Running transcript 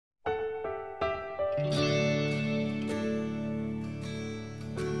Well,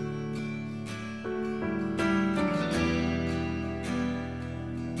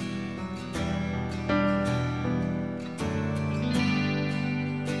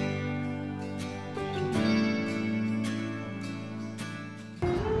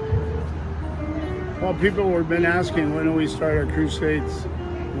 people have been asking, when do we start our crusades?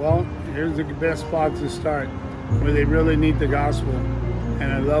 Well, here's the best spot to start, where they really need the gospel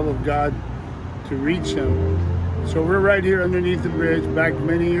and the love of God to reach them. So we're right here underneath the bridge, back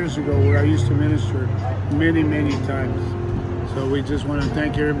many years ago, where I used to minister many, many times. So we just want to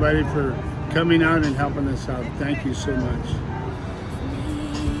thank everybody for coming out and helping us out. Thank you so much.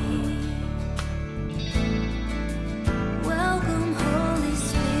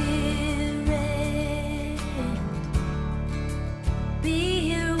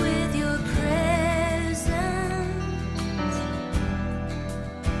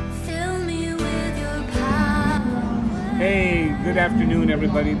 Hey, good afternoon,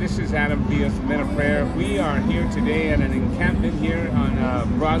 everybody. This is Adam BEAS, Men of Prayer. We are here today at an encampment here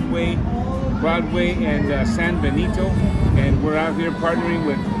on Broadway and San Benito, and we're out here partnering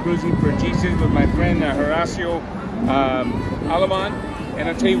with Cruising for Jesus with my friend Horacio Alaman. And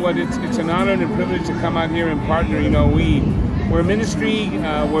I'll tell you what, it's an honor and a privilege to come out here and partner. You know, we're a ministry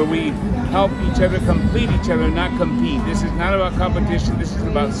where we help each other, complete each other, not compete. This is not about competition. This is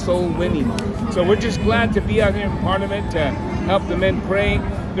about soul winning. So we're just glad to be out here and part of it, to help the men pray.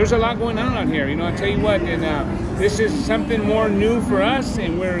 There's a lot going on out here, you know, I'll tell you what, and this is something more new for us,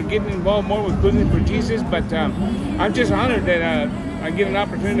 and we're getting involved more with Cruising for Jesus, but I'm just honored that I get an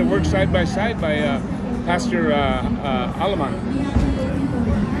opportunity to work side by side by Pastor Alaman.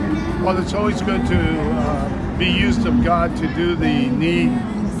 Well, it's always good to be used of God to do the need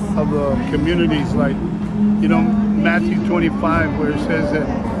of the communities, like, you know, Matthew 25, where it says that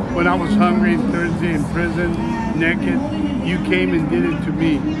when I was hungry and thirsty in prison, naked, you came and did it to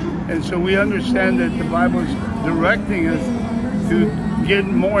me. And so we understand that the Bible is directing us to get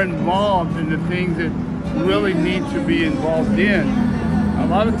more involved in the things that really need to be involved in. A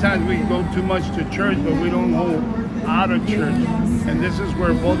lot of times we go too much to church, but we don't go out of church. And this is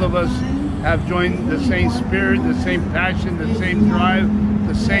where both of us have joined the same spirit, the same passion, the same drive,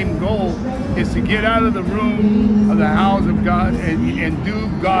 the same goal, is to get out of the room of the house of God and do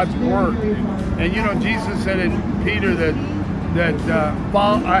God's work. And you know, Jesus said in Peter that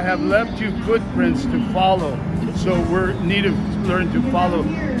I have left you footprints to follow. So we need to learn to follow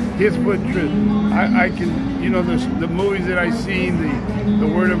His footprints. I can, you know, the movies that I've seen, the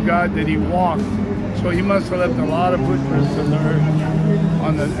Word of God that He walked. So He must have left a lot of footprints on the earth,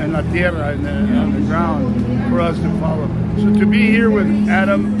 on the tierra, on the ground, for us to follow. So to be here with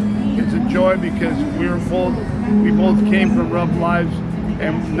Adam, it's a joy, because we both came from rough lives,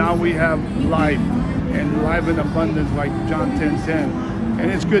 and now we have life, and life in abundance, like John 10:10. And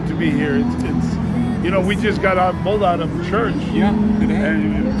it's good to be here. It's you know, we just got both out of church. Yeah, today.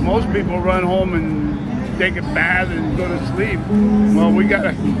 And most people run home and take a bath and go to sleep. Well, we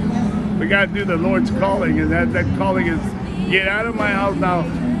gotta do the Lord's calling, and that calling is, get out of my house now.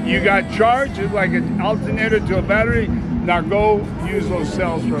 You got charged, it's like an alternator to a battery. Now go use those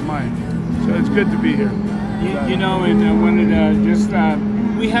cells for mine. So it's good to be here. You know, and I wanted to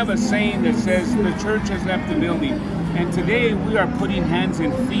we have a saying that says the church has left the building, and today we are putting hands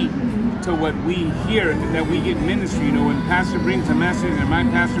and feet to what we hear, that we get ministry. You know, when pastor brings a message and my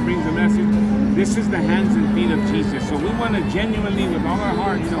pastor brings a message, this is the hands and feet of Jesus. So we want to genuinely, with all our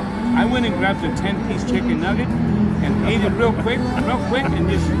heart, you know, I went and grabbed a 10-piece chicken nugget and ate it real quick, and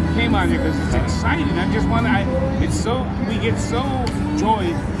just came out here because it's exciting. I just want to, we get so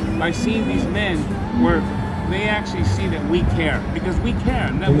joyed by seeing these men where they actually see that we care, because we care.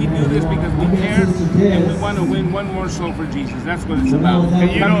 And that we do this because we care, and we want to win one more soul for Jesus. That's what it's about. And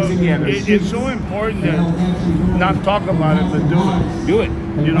you know, it's so important to not talk about it, but do it. Do it.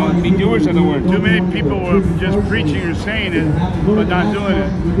 You know, be doers of the word. Too many people are just preaching or saying it, but not doing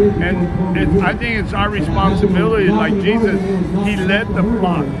it. And I think it's our responsibility, like Jesus, He led the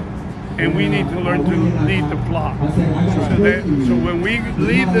flock. And we need to learn to lead the flock. So when we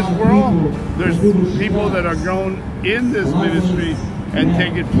leave this world, there's people that are grown in this ministry and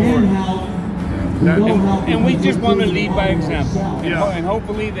take it forward. And we just want to lead by example. And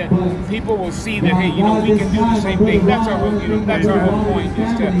hopefully that people will see that, hey, you know, we can do the same thing. That's our whole, that's our whole point,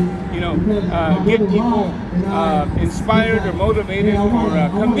 is to, get people inspired or motivated or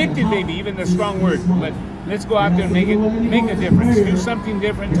convicted, maybe, even the strong word. But let's go out there and make a difference. Do something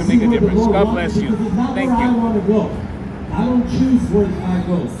different to make a difference. God bless you. Thank you. I don't choose where I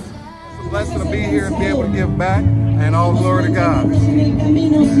go. It's a blessing to be here and be able to give back, and all glory to God.